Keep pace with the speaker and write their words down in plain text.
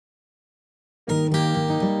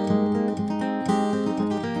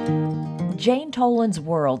Jane Tolan's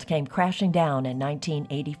world came crashing down in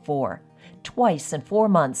 1984. Twice in 4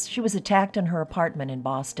 months, she was attacked in her apartment in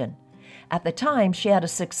Boston. At the time, she had a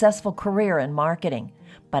successful career in marketing,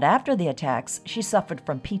 but after the attacks, she suffered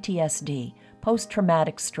from PTSD,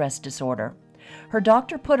 post-traumatic stress disorder. Her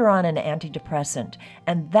doctor put her on an antidepressant,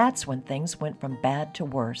 and that's when things went from bad to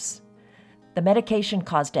worse. The medication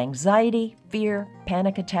caused anxiety, fear,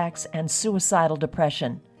 panic attacks, and suicidal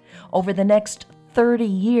depression. Over the next 30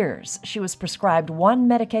 years, she was prescribed one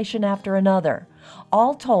medication after another.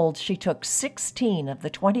 All told, she took 16 of the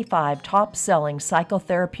 25 top-selling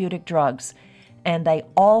psychotherapeutic drugs, and they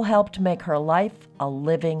all helped make her life a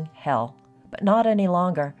living hell. But not any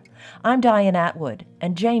longer. I'm Diane Atwood,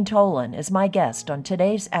 and Jane Tolan is my guest on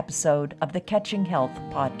today's episode of the Catching Health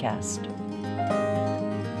podcast.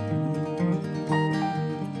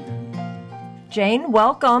 Jane,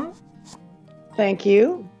 welcome. Thank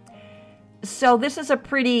you. So this is a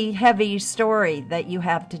pretty heavy story that you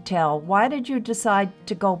have to tell. Why did you decide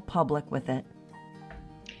to go public with it?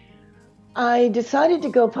 I decided to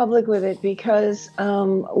go public with it because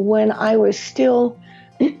when I was still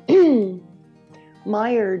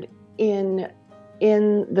mired in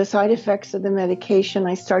the side effects of the medication,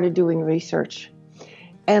 I started doing research.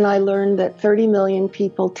 And I learned that 30 million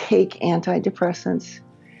people take antidepressants.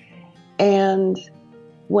 And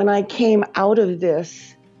when I came out of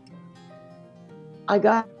this, I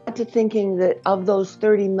got to thinking that of those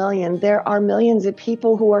 30 million, there are millions of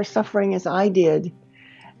people who are suffering as I did.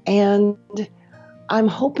 And I'm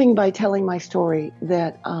hoping by telling my story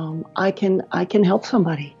that I can help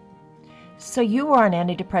somebody. So you were on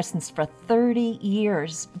antidepressants for 30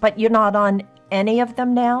 years, but you're not on any of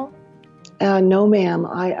them now? No, ma'am.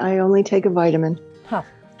 I only take a vitamin. Huh.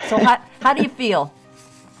 So how do you feel?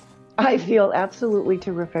 I feel absolutely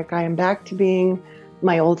terrific. I am back to being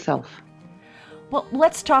my old self. Well,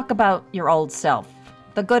 let's talk about your old self,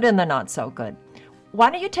 the good and the not so good. Why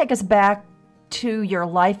don't you take us back to your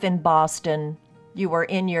life in Boston? You were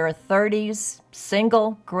in your 30s,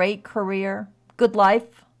 single, great career, good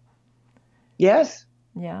life? Yes.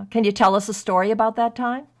 Yeah. Can you tell us a story about that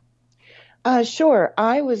time? Sure.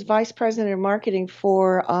 I was vice president of marketing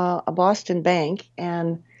for a Boston bank,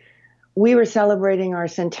 and we were celebrating our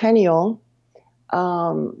centennial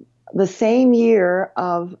the same year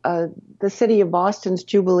of the city of Boston's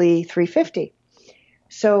Jubilee 350.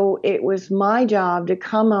 So it was my job to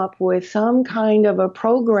come up with some kind of a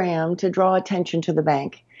program to draw attention to the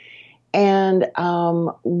bank. And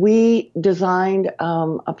we designed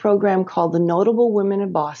a program called the Notable Women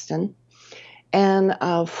of Boston. And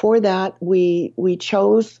for that, we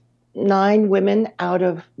chose 9 women out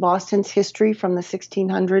of Boston's history from the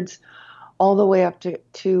 1600s all the way up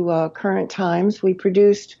to current times. We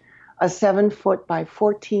produced a 7-foot by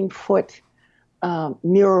 14-foot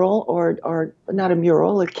mural, or not a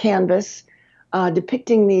mural, a canvas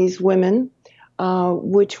depicting these women,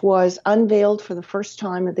 which was unveiled for the first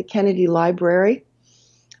time at the Kennedy Library,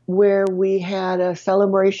 where we had a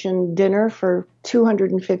celebration dinner for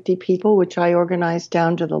 250 people, which I organized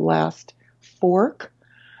down to the last fork,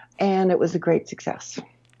 and it was a great success.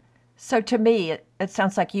 So to me, it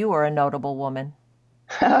sounds like you were a notable woman.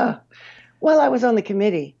 Well, I was on the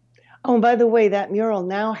committee. Oh, and by the way, that mural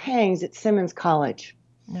now hangs at Simmons College.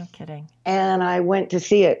 No kidding. And I went to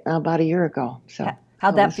see it about a year ago. So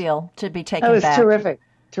how'd that feel to be taken back? That was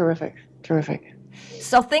terrific.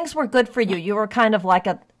 So things were good for you. You were kind of like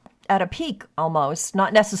at a peak almost,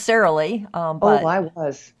 not necessarily. But... Oh,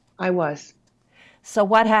 I was. So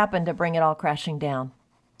what happened to bring it all crashing down?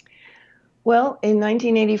 Well, in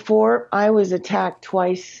 1984, I was attacked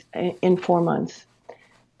twice in 4 months.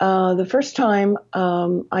 The first time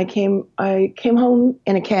I came home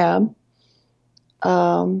in a cab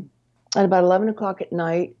at about 11 o'clock at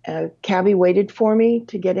night. A cabbie waited for me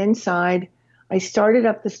to get inside. I started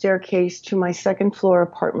up the staircase to my second floor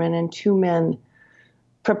apartment, and 2 men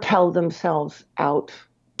propelled themselves out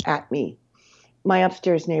at me. My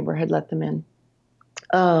upstairs neighbor had let them in.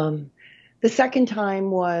 The second time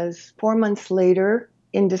was 4 months later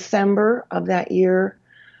in December of that year,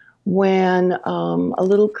 when a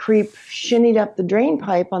little creep shinnied up the drain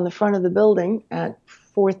pipe on the front of the building at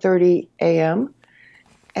 4:30 a.m.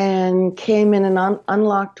 and came in an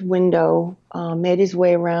unlocked window, made his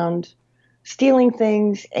way around, stealing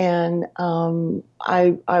things, and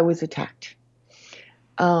I was attacked.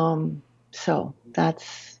 So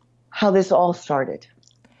that's how this all started.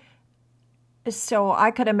 So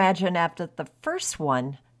I could imagine after the first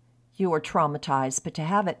one, you were traumatized, but to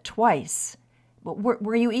have it twice,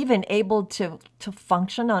 were you even able to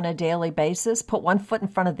function on a daily basis, put one foot in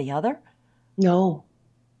front of the other? No,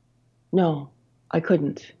 I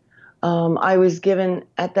couldn't. I was given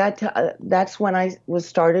at that time. That's when I was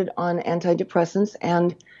started on antidepressants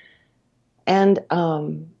and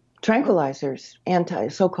tranquilizers,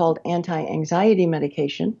 so-called anti-anxiety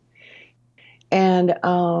medication, and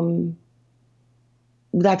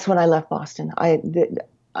that's when I left Boston.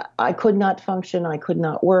 I could not function. I could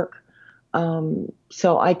not work.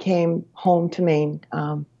 So I came home to Maine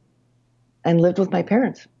and lived with my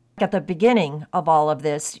parents. At the beginning of all of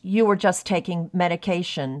this, you were just taking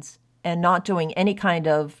medications and not doing any kind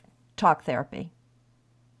of talk therapy.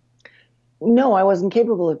 No, I wasn't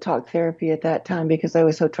capable of talk therapy at that time because I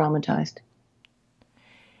was so traumatized.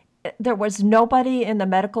 There was nobody in the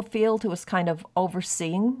medical field who was kind of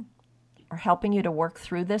overseeing or helping you to work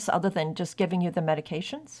through this other than just giving you the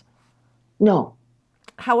medications? No.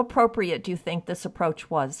 How appropriate do you think this approach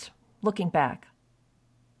was, looking back?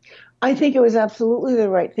 I think it was absolutely the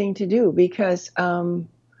right thing to do because the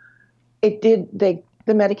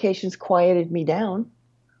medications quieted me down.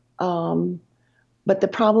 But the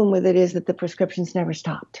problem with it is that the prescriptions never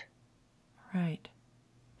stopped. Right.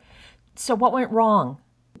 So what went wrong?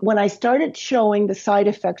 When I started showing the side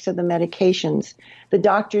effects of the medications, the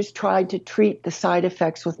doctors tried to treat the side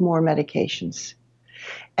effects with more medications.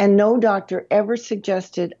 And no doctor ever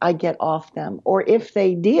suggested I get off them. Or if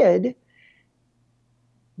they did,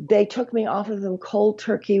 they took me off of them cold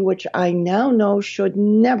turkey, which I now know should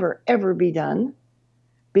never, ever be done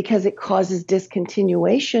because it causes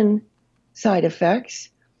discontinuation side effects.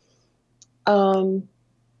 Or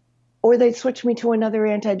they'd switch me to another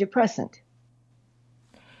antidepressant.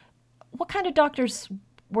 What kind of doctors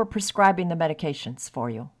were prescribing the medications for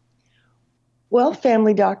you? Well,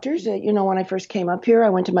 family doctors. When I first came up here, I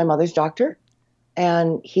went to my mother's doctor,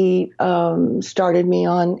 and he started me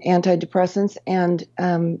on antidepressants and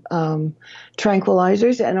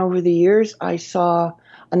tranquilizers. And over the years, I saw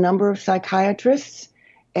a number of psychiatrists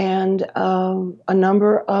and a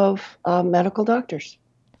number of medical doctors.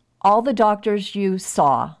 All the doctors you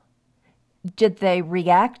saw, did they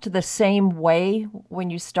react the same way when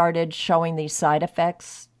you started showing these side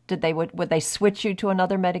effects? Would they switch you to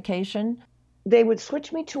another medication? They would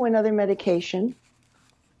switch me to another medication,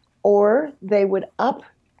 or they would up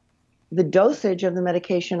the dosage of the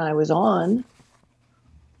medication I was on,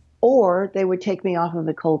 or they would take me off of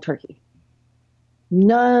the cold turkey.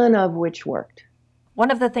 None of which worked.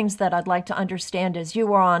 One of the things that I'd like to understand is you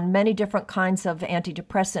were on many different kinds of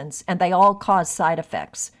antidepressants, and they all cause side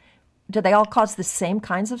effects. Do they all cause the same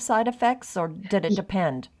kinds of side effects, or did it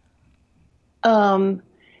depend?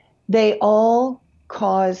 They all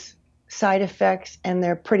cause side effects, and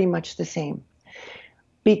they're pretty much the same.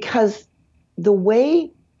 Because the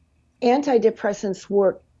way antidepressants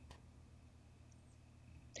work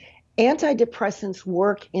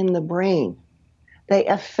in the brain. They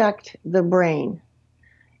affect the brain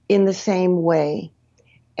in the same way,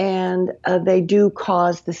 and they do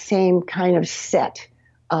cause the same kind of set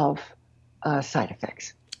of side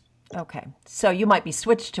effects. Okay. So you might be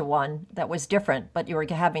switched to one that was different, but you were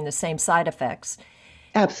having the same side effects.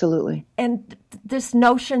 Absolutely. And this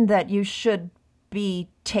notion that you should be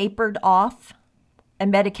tapered off a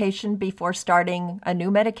medication before starting a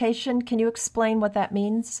new medication, can you explain what that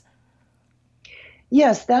means?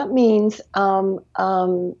 Yes, that means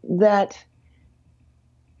that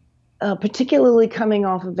particularly coming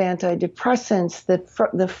off of antidepressants,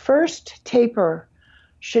 the first taper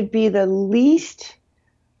should be the least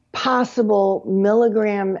possible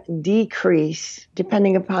milligram decrease,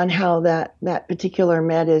 depending upon how that particular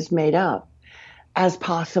med is made up, as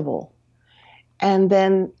possible. And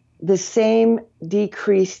then the same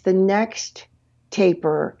decrease the next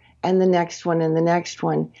taper and the next one and the next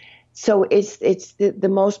one. So it's the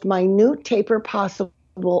most minute taper possible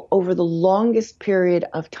over the longest period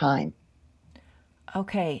of time.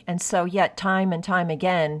 Okay. And so yet time and time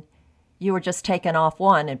again, you were just taken off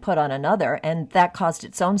one and put on another, and that caused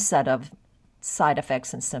its own set of side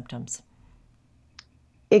effects and symptoms.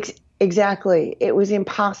 Exactly. It was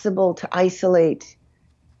impossible to isolate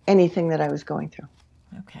anything that I was going through.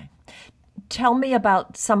 Okay. Tell me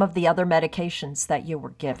about some of the other medications that you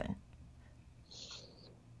were given.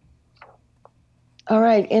 All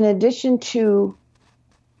right. In addition to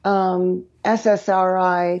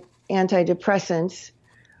SSRI antidepressants,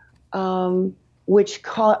 which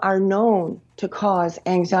are known to cause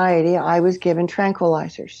anxiety, I was given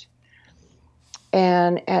tranquilizers.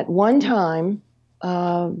 And at one time,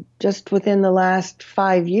 just within the last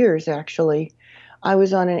 5 years, actually, I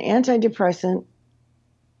was on an antidepressant,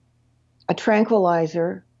 a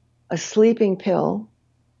tranquilizer, a sleeping pill,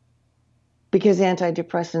 because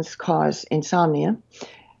antidepressants cause insomnia,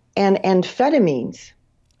 and amphetamines.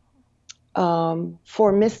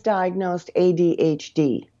 for misdiagnosed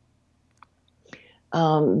ADHD.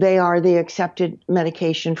 They are the accepted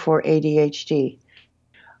medication for ADHD.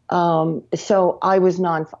 So I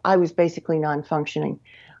was basically non-functioning.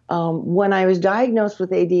 When I was diagnosed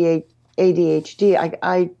with ADHD,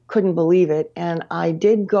 I couldn't believe it, and I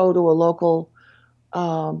did go to a local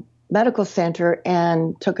medical center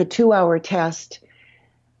and took a 2-hour test,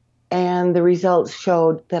 and the results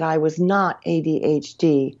showed that I was not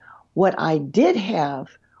ADHD. What I did have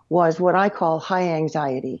was what I call high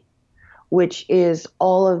anxiety, which exhibits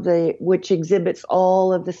all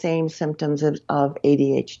of the same symptoms of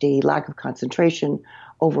ADHD: lack of concentration,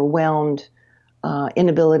 overwhelmed,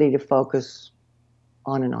 inability to focus,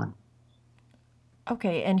 on and on.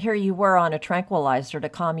 Okay, and here you were on a tranquilizer to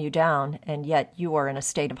calm you down, and yet you were in a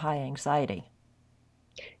state of high anxiety.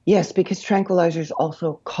 Yes, because tranquilizers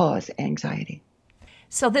also cause anxiety.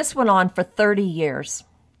 So this went on for 30 years.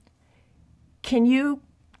 Can you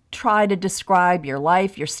try to describe your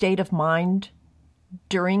life, your state of mind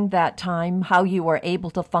during that time, how you were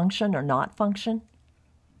able to function or not function?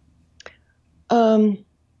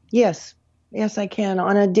 Yes, I can.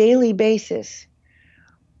 On a daily basis,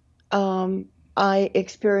 I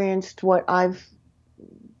experienced what I've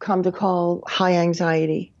come to call high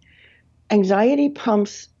anxiety. Anxiety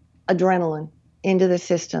pumps adrenaline into the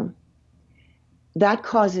system. That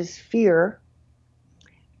causes fear,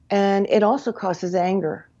 and it also causes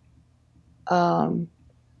anger. I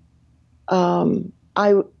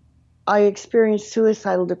experienced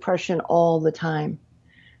suicidal depression all the time.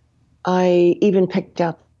 I even picked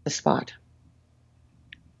up the spot.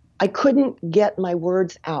 I couldn't get my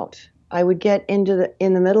words out. I would get in the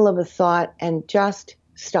middle of a thought and just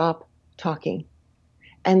stop talking.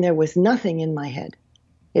 And there was nothing in my head.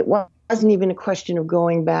 It wasn't even a question of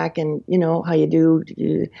going back and, how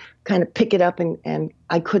you kind of pick it up, and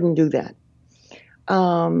I couldn't do that.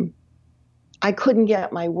 I couldn't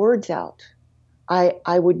get my words out.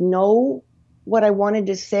 I would know what I wanted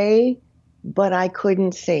to say, but I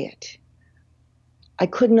couldn't say it. I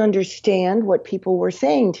couldn't understand what people were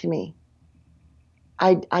saying to me.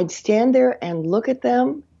 I'd stand there and look at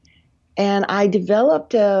them, and I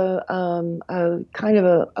developed a kind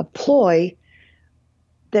of a ploy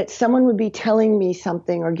that someone would be telling me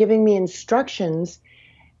something or giving me instructions,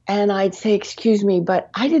 and I'd say, "Excuse me, but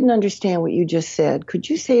I didn't understand what you just said. Could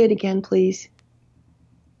you say it again, please?"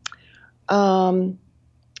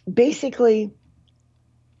 Basically,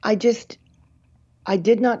 I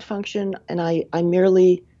did not function, and I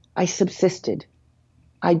subsisted.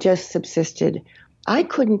 I just subsisted. I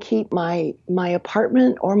couldn't keep my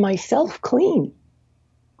apartment or myself clean.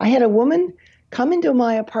 I had a woman come into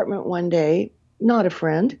my apartment one day, not a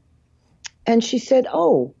friend, and she said,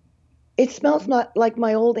 "Oh, it smells not like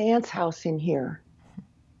my old aunt's house in here."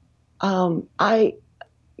 That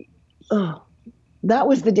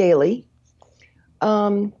was the daily.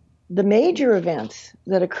 The major events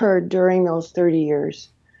that occurred during those 30 years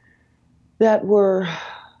that were,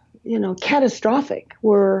 catastrophic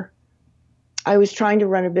were, I was trying to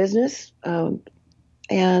run a business,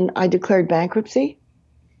 and I declared bankruptcy.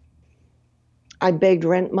 I begged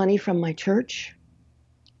rent money from my church.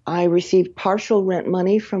 I received partial rent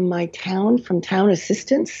money from town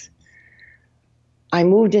assistance. I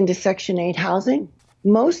moved into Section 8 housing.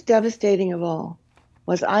 Most devastating of all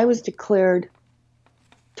was I was declared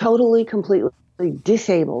totally, completely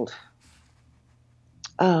disabled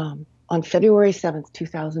on February 7th,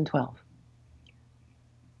 2012.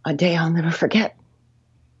 A day I'll never forget.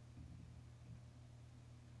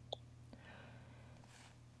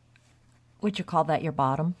 Would you call that your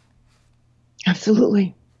bottom?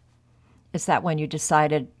 Absolutely. Is that when you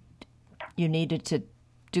decided you needed to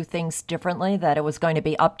do things differently, that it was going to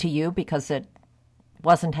be up to you because it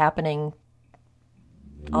wasn't happening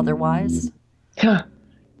otherwise? Yeah.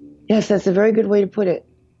 Yes, that's a very good way to put it.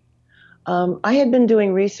 I had been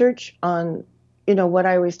doing research on, what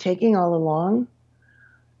I was taking all along.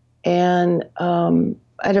 And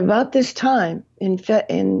at about this time, in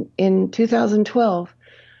 2012,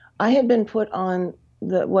 I had been put on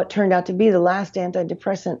what turned out to be the last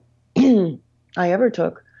antidepressant I ever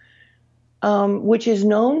took, which is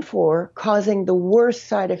known for causing the worst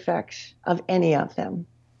side effects of any of them.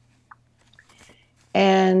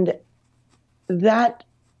 And that,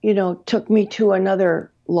 took me to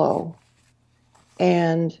another low.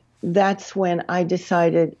 And that's when I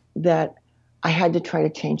decided that I had to try to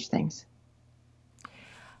change things.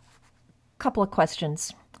 Couple of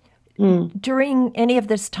questions. During any of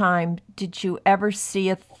this time, did you ever see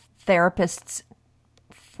a therapist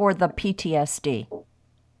for the PTSD?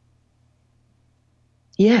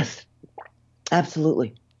 Yes,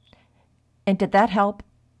 absolutely. And did that help,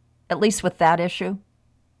 at least with that issue?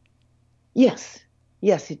 Yes.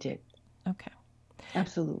 Yes, it did. Okay.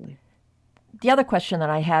 Absolutely. The other question that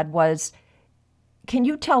I had was, can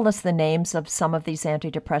you tell us the names of some of these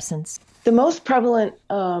antidepressants? The most prevalent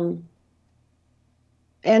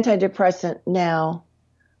antidepressant now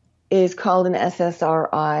is called an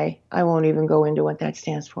SSRI. I won't even go into what that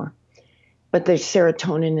stands for, but there's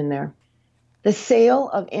serotonin in there. The sale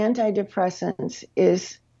of antidepressants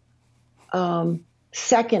is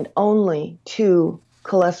second only to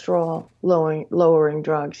cholesterol lowering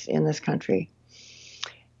drugs in this country.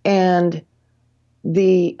 And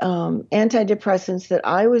the antidepressants that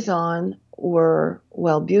I was on were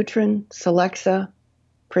Wellbutrin, Celexa,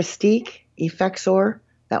 Pristiq, Effexor,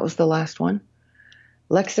 that was the last one,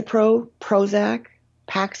 Lexapro, Prozac,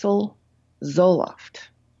 Paxil, Zoloft.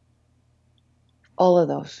 All of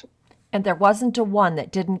those. And there wasn't a one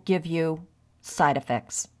that didn't give you side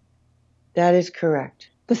effects. That is correct.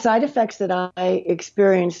 The side effects that I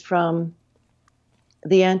experienced from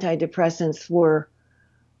the antidepressants were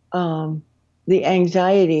the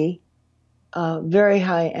anxiety, very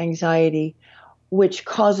high anxiety, which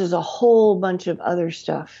causes a whole bunch of other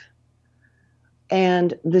stuff,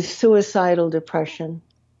 and the suicidal depression.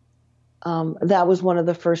 That was one of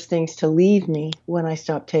the first things to leave me when I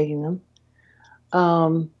stopped taking them.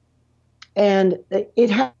 And it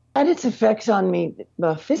had its effects on me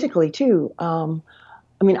physically, too.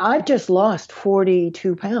 I mean, I've just lost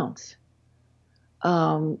 42 pounds.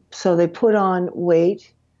 So they put on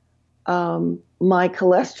weight. My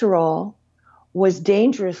cholesterol was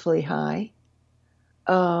dangerously high.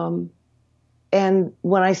 And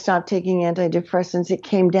when I stopped taking antidepressants, it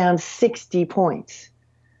came down 60 points.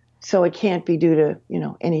 So it can't be due to,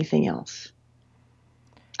 anything else.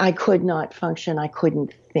 I could not function. I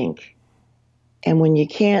couldn't think. And when you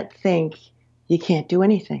can't think, you can't do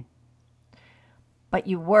anything. But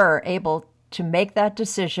you were able to make that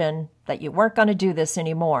decision that you weren't going to do this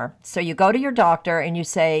anymore. So you go to your doctor and you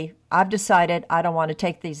say, I've decided I don't want to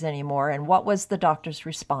take these anymore. And what was the doctor's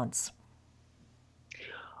response?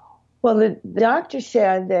 Well, the doctor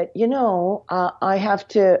said that, I have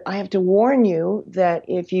to warn you that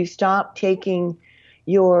if you stop taking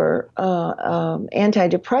your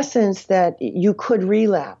antidepressants, that you could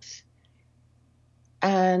relapse.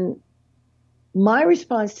 And my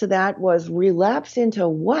response to that was, relapse into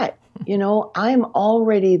what? I'm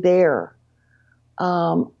already there.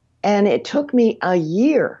 And it took me a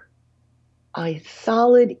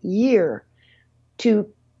solid year,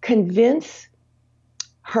 to convince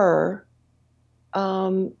her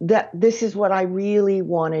that this is what I really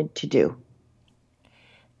wanted to do.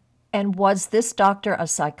 And was this doctor a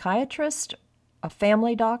psychiatrist, a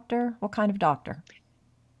family doctor? What kind of doctor?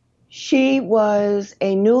 She was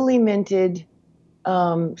a newly minted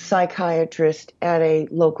psychiatrist at a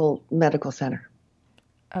local medical center.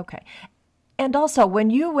 Okay. And also, when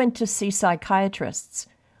you went to see psychiatrists,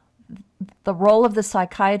 the role of the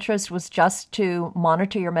psychiatrist was just to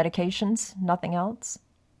monitor your medications, nothing else?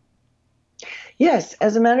 Yes.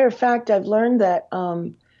 As a matter of fact, I've learned that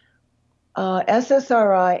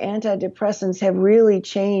SSRI antidepressants have really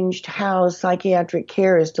changed how psychiatric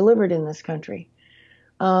care is delivered in this country.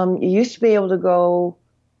 You used to be able to go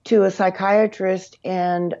to a psychiatrist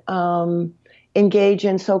and engage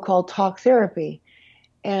in so-called talk therapy,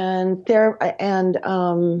 and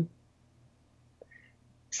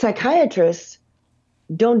psychiatrists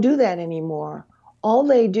don't do that anymore. All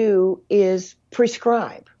they do is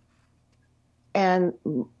prescribe, and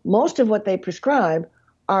most of what they prescribe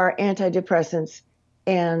are antidepressants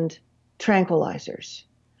and tranquilizers.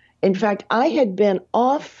 In fact, I had been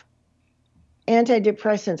off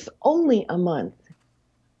antidepressants only a month.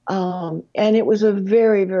 And it was a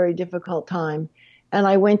very, very difficult time. And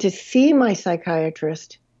I went to see my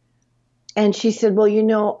psychiatrist, and she said,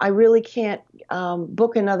 well, I really can't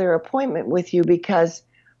book another appointment with you because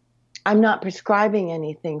I'm not prescribing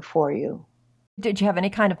anything for you. Did you have any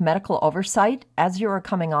kind of medical oversight as you were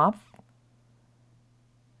coming off?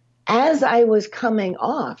 As I was coming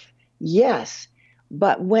off, yes.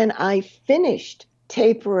 But when I finished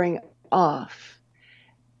tapering off,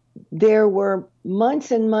 there were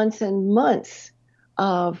months and months and months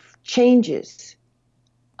of changes,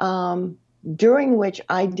 during which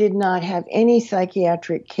I did not have any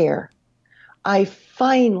psychiatric care. I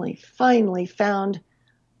finally found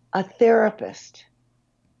a therapist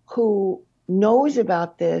who knows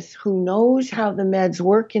about this, who knows how the meds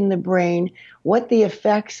work in the brain, what the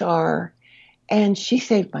effects are, and she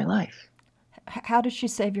saved my life. How did she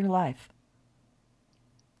save your life?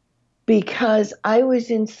 Because I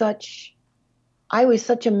was such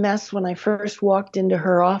a mess when I first walked into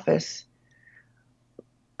her office.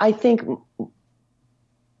 I think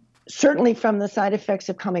certainly from the side effects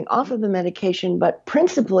of coming off of the medication, but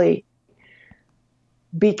principally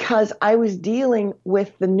because I was dealing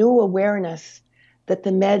with the new awareness that the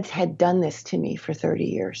meds had done this to me for 30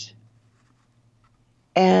 years.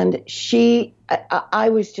 And I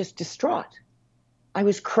was just distraught. I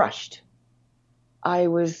was crushed. I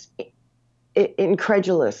was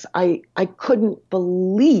incredulous. I couldn't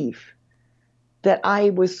believe that I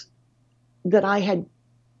was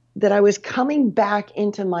coming back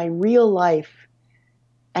into my real life,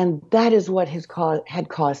 and that is what had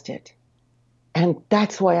caused it. And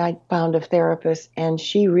that's why I found a therapist, and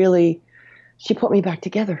she put me back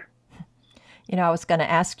together. You know, I was going to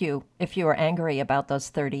ask you if you were angry about those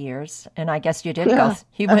 30 years, and I guess you did go.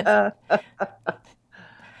 You went.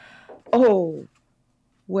 Oh,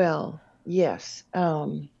 well, yes.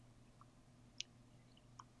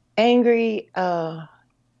 Angry,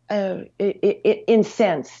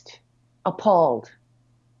 incensed, appalled.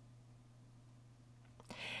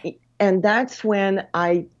 And that's when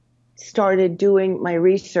I started doing my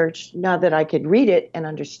research, now that I could read it and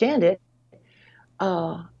understand it,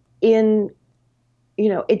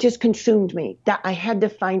 it just consumed me. That I had to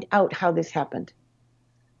find out how this happened.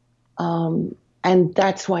 And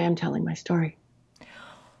that's why I'm telling my story.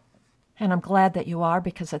 And I'm glad that you are,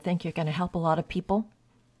 because I think you're going to help a lot of people,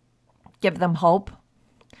 give them hope.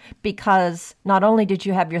 Because not only did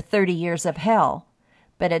you have your 30 years of hell,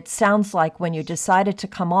 but it sounds like when you decided to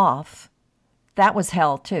come off, that was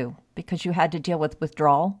hell too, because you had to deal with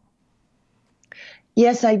withdrawal.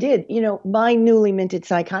 Yes, I did. My newly minted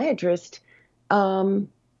psychiatrist had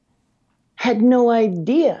no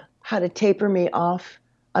idea how to taper me off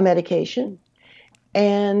a medication.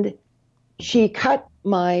 And she cut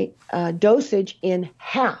my dosage in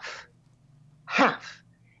half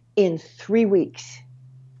in 3 weeks.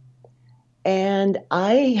 And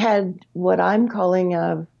I had what I'm calling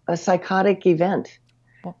a psychotic event.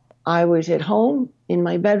 I was at home in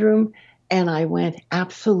my bedroom, and I went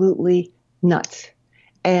absolutely nuts.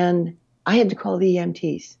 And I had to call the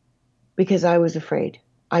EMTs because I was afraid.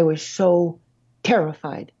 I was so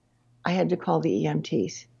terrified. I had to call the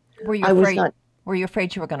EMTs. Were you afraid? Were you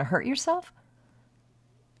afraid you were going to hurt yourself?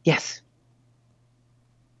 Yes.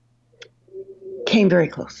 Came very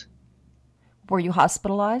close. Were you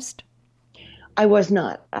hospitalized? I was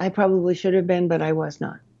not. I probably should have been, but I was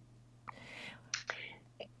not.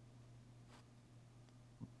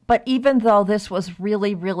 But even though this was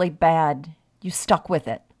really, really bad, you stuck with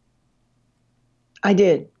it. I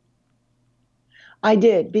did.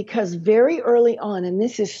 Because very early on, and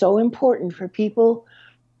this is so important for people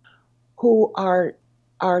who are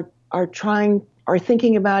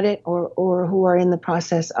thinking about it, or who are in the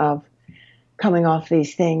process of coming off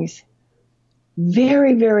these things.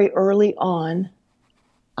 Very, very early on,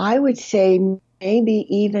 I would say maybe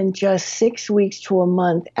even just 6 weeks to a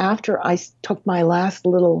month after I took my last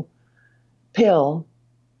little pill,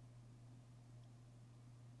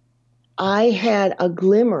 I had a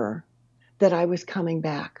glimmer that I was coming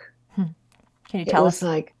back. Can you tell us?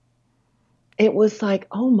 It was like,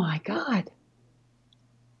 oh my God,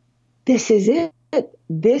 this is it.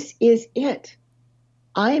 This is it.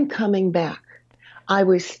 I am coming back. I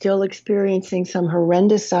was still experiencing some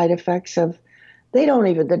horrendous side effects of,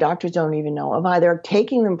 the doctors don't even know, of either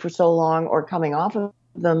taking them for so long or coming off of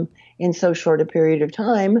them in so short a period of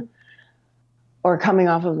time, or coming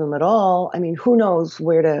off of them at all. I mean, who knows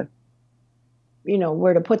where to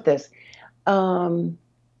put this. But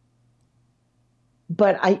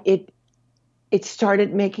it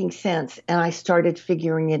started making sense, and I started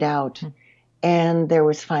figuring it out, and there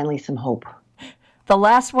was finally some hope. The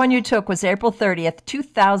last one you took was April 30th,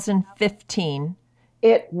 2015.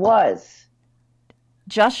 It was.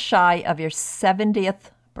 Just shy of your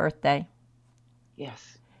 70th birthday.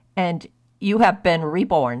 Yes. And you have been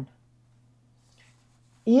reborn.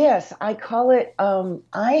 Yes, I call it,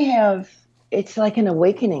 it's like an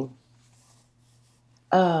awakening.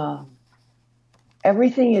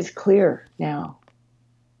 Everything is clear now.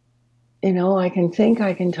 I can think,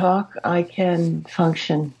 I can talk, I can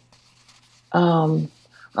function. I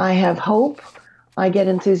have hope. I get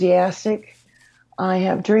enthusiastic. I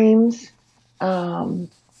have dreams. I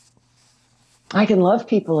can love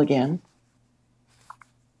people again.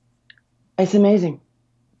 It's amazing.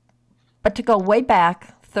 But to go way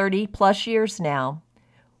back 30 plus years now,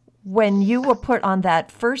 when you were put on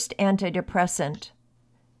that first antidepressant,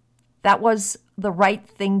 that was the right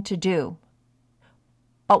thing to do.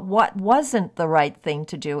 But what wasn't the right thing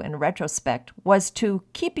to do in retrospect was to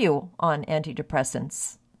keep you on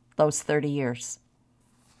antidepressants those 30 years.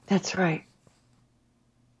 That's right.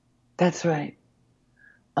 That's right.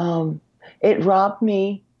 It robbed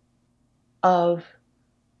me of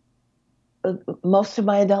most of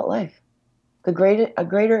my adult life,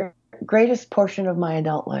 greatest portion of my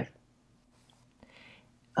adult life.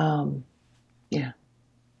 Yeah.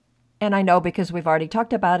 And I know because we've already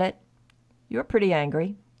talked about it, you're pretty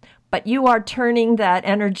angry, but you are turning that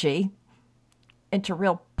energy into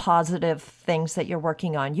real positive things that you're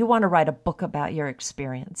working on. You want to write a book about your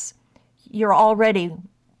experience. You're already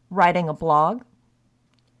writing a blog.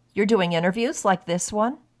 You're doing interviews like this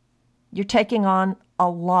one. You're taking on a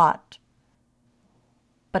lot,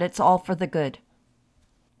 but it's all for the good.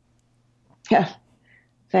 Yeah.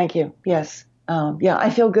 Thank you. Yes. I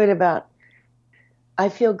feel good about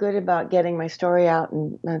getting my story out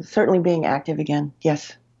and certainly being active again.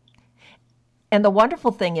 Yes. And the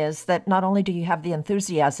wonderful thing is that not only do you have the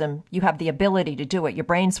enthusiasm, you have the ability to do it. Your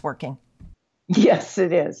brain's working. Yes,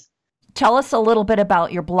 it is. Tell us a little bit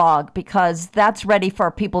about your blog, because that's ready for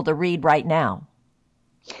people to read right now.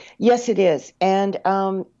 Yes, it is. And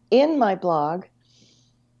in my blog,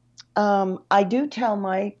 I do tell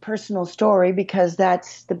my personal story because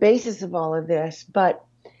that's the basis of all of this. But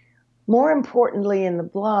more importantly, in the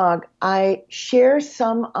blog, I share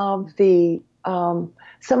some of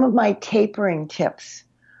my tapering tips,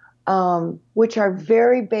 which are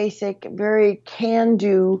very basic, very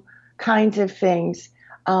can-do kinds of things.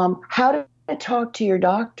 How to talk to your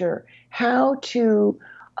doctor, how to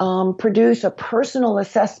produce a personal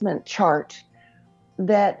assessment chart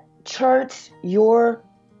that charts your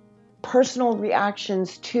personal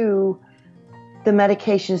reactions to the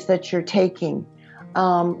medications that you're taking,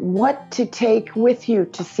 what to take with you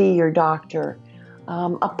to see your doctor,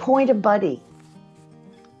 appoint a buddy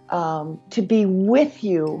to be with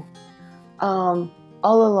you all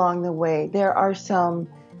along the way. There are some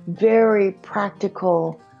very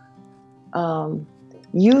practical,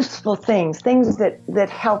 useful things that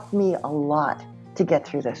helped me a lot to get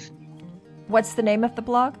through this. What's the name of the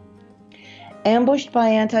blog? Ambushed by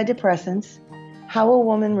Antidepressants: How a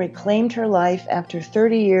Woman Reclaimed Her Life After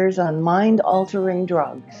 30 Years on Mind-Altering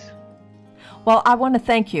Drugs. Well, I want to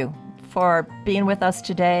thank you for being with us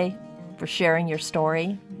today, for sharing your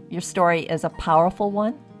story. Your story is a powerful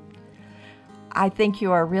one. I think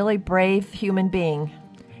you are a really brave human being,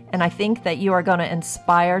 and I think that you are going to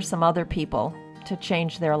inspire some other people to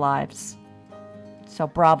change their lives. So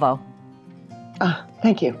bravo.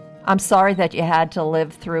 Thank you. I'm sorry that you had to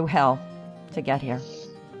live through hell to get here.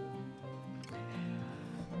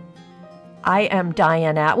 I am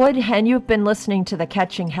Diane Atwood, and you've been listening to the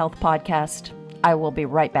Catching Health Podcast. I will be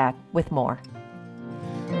right back with more.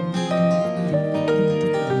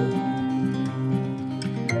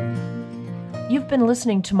 You've been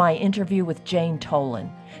listening to my interview with Jane Tolan.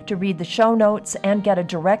 To read the show notes and get a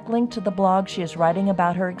direct link to the blog she is writing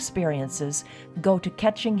about her experiences, go to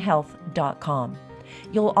catchinghealth.com.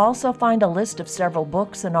 You'll also find a list of several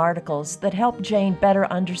books and articles that help Jane better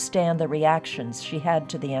understand the reactions she had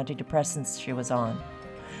to the antidepressants she was on.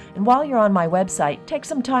 And while you're on my website, take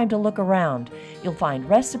some time to look around. You'll find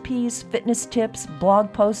recipes, fitness tips,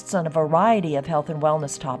 blog posts on a variety of health and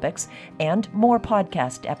wellness topics, and more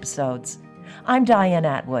podcast episodes. I'm Diane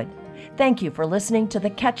Atwood. Thank you for listening to the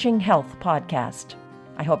Catching Health Podcast.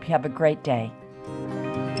 I hope you have a great day.